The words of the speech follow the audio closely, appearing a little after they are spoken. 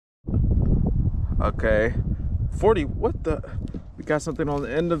Okay. 40, what the? We got something on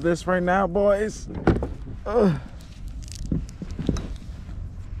the end of this right now, boys. Oh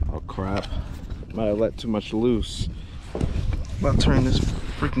crap. Might have let too much loose. About to turn this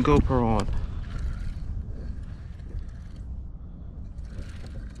freaking GoPro on.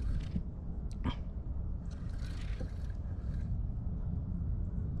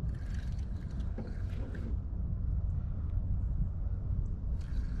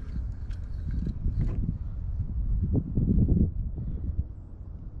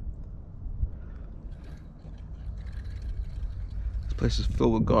 Place is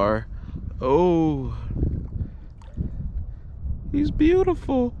filled with gar. Oh, he's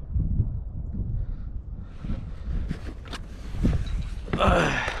beautiful.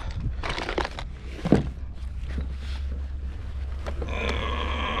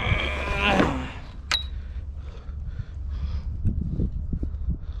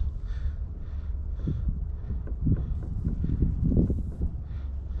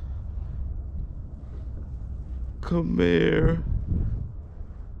 Come here.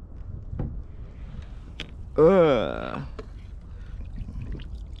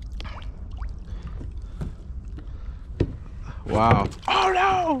 Wow.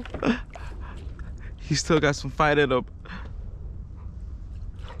 Oh no! He still got some fight in him.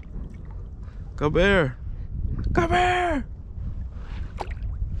 Come here. Come here.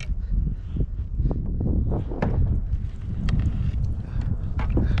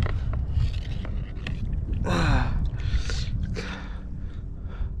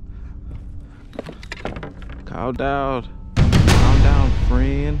 Calm down. Calm down,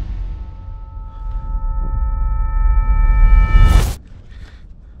 friend.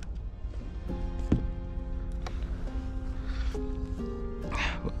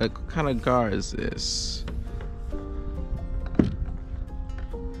 What kind of gar is this?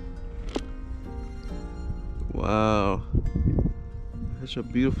 Wow. Such a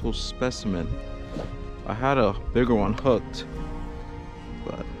beautiful specimen. I had a bigger one hooked,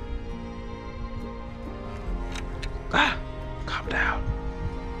 but calm down.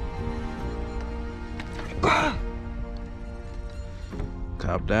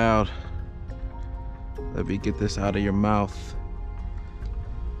 Calm down. Let me get this out of your mouth.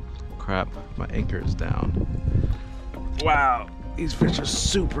 Crap, my anchor is down. Wow, these fish are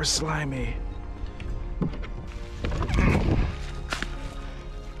super slimy.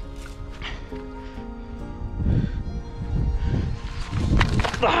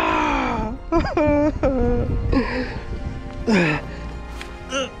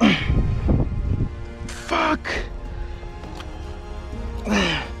 Fuck.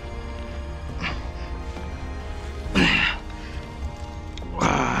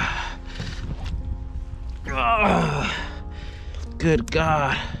 Good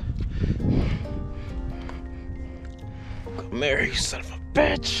God. Come here, you son of a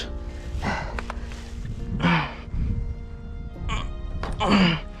bitch.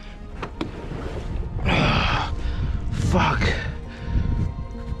 Fuck.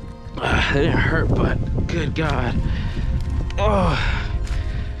 That didn't hurt, but good God. Oh,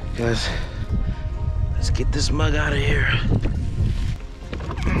 guys, let's get this mug out of here.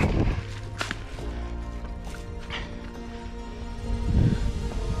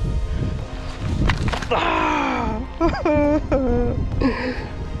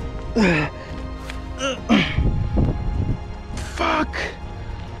 Fuck.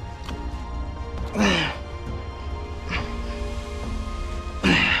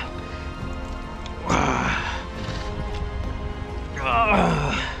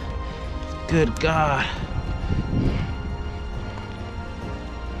 Good God.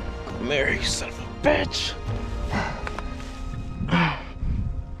 Come here, you son of a bitch.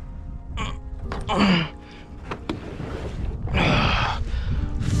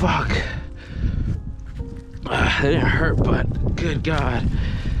 Fuck. That didn't hurt, but good God.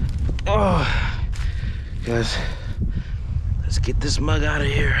 Oh, guys, let's get this mug out of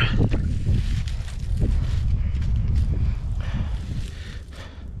here.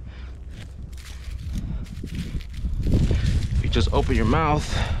 If you just open your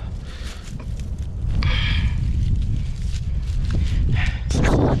mouth.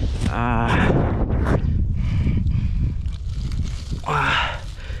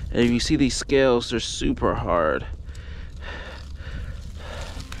 And if you see these scales, they're super hard.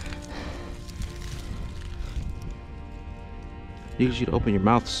 You should open your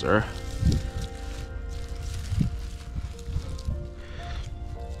mouth, sir.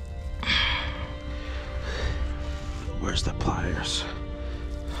 Where's the pliers?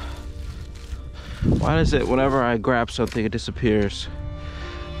 Why is it whenever I grab something, it disappears?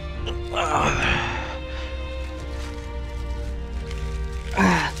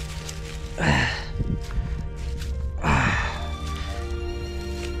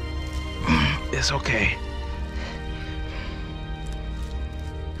 this, okay.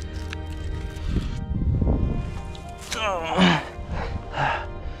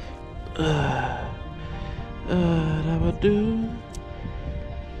 Do.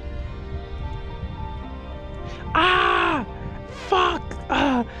 Ah! Fuck!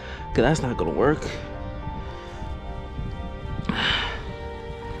 Ah! Okay, that's not gonna work.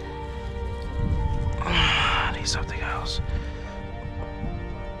 I need something else.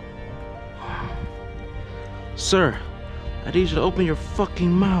 Sir, I need you to open your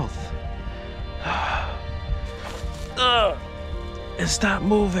fucking mouth. And stop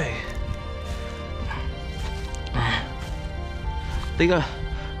moving. I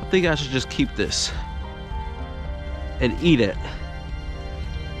think I should just keep this and eat it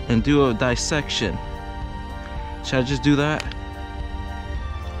and do a dissection. Should I just do that?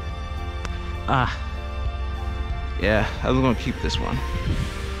 Ah, yeah, I'm gonna keep this one.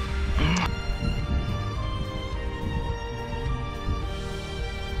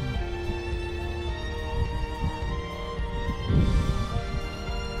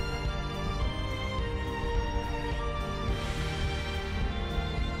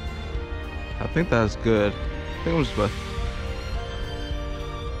 I think that's good. I think I'm just about...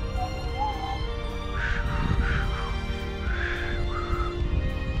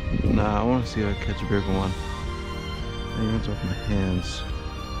 Nah, I want to see if I can catch a bigger one. I think it's off my hands.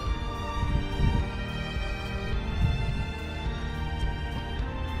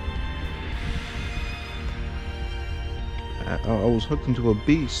 I was hooked into a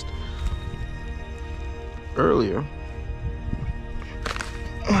beast earlier.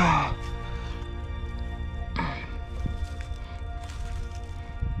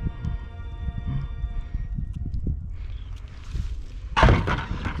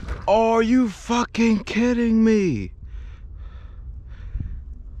 Are you fucking kidding me?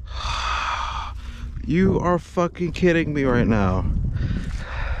 You are fucking kidding me right now.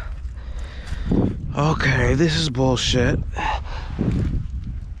 Okay, this is bullshit.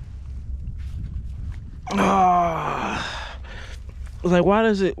 Like, why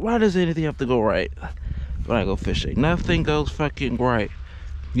does anything have to go right when I go fishing? Nothing goes fucking right.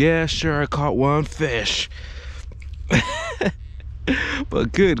 Yeah, sure, I caught one fish.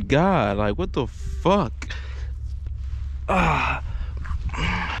 But good God, like, what the fuck?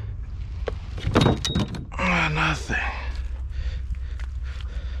 Nothing.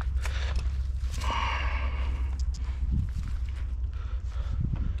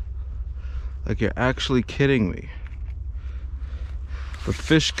 Like, you're actually kidding me. The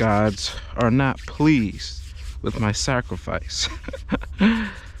fish gods are not pleased with my sacrifice.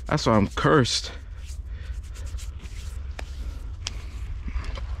 That's why I'm cursed.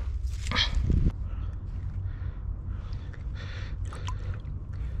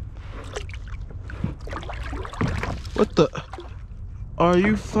 What the? Are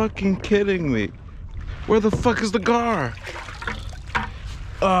you fucking kidding me? Where the fuck is the gar?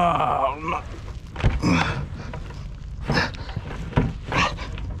 Oh, no.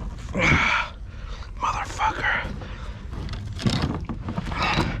 Motherfucker.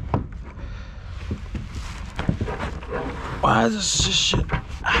 Why does this shit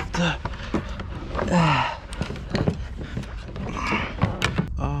have to...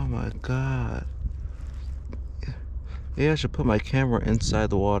 Oh my God. Maybe I should put my camera inside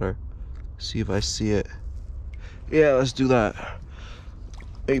the water. See if I see it. Yeah, let's do that.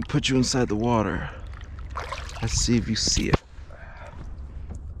 Maybe put you inside the water. Let's see if you see it.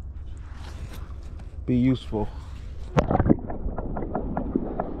 Be useful.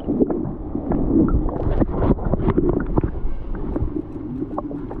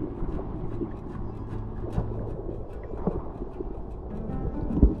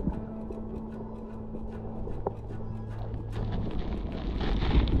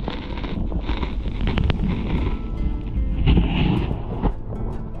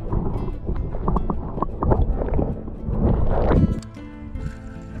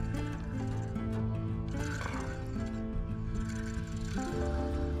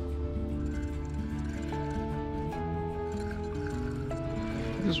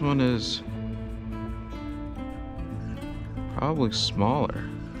 This one is probably smaller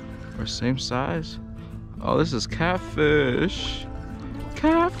or same size. Oh, this is catfish.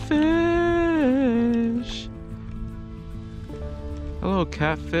 Catfish. Hello,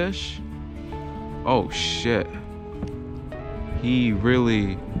 catfish. Oh shit. He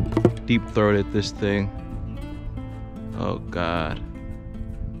really deep-throated this thing. Oh God.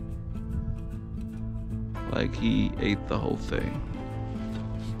 Like he ate the whole thing.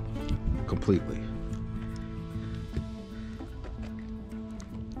 Completely.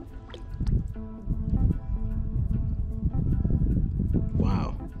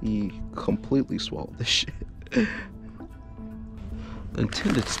 Wow, he completely swallowed this shit.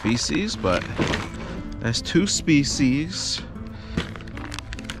 Intended species, but that's 2 species.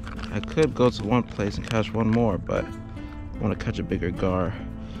 I could go to one place and catch one more, but I want to catch a bigger gar.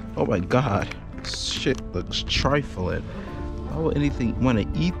 Oh my god, this shit looks trifling. Why would anything want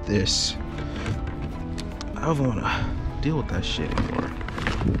to eat this? I don't want to deal with that shit anymore.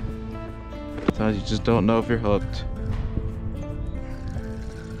 Sometimes you just don't know if you're hooked.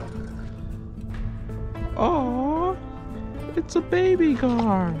 Oh, it's a baby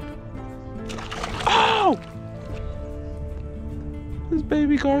gar. Oh! This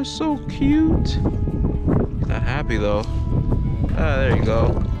baby gar is so cute. He's not happy though. Ah, there you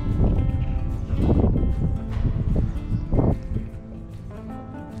go.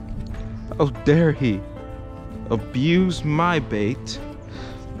 How dare he abuse my bait?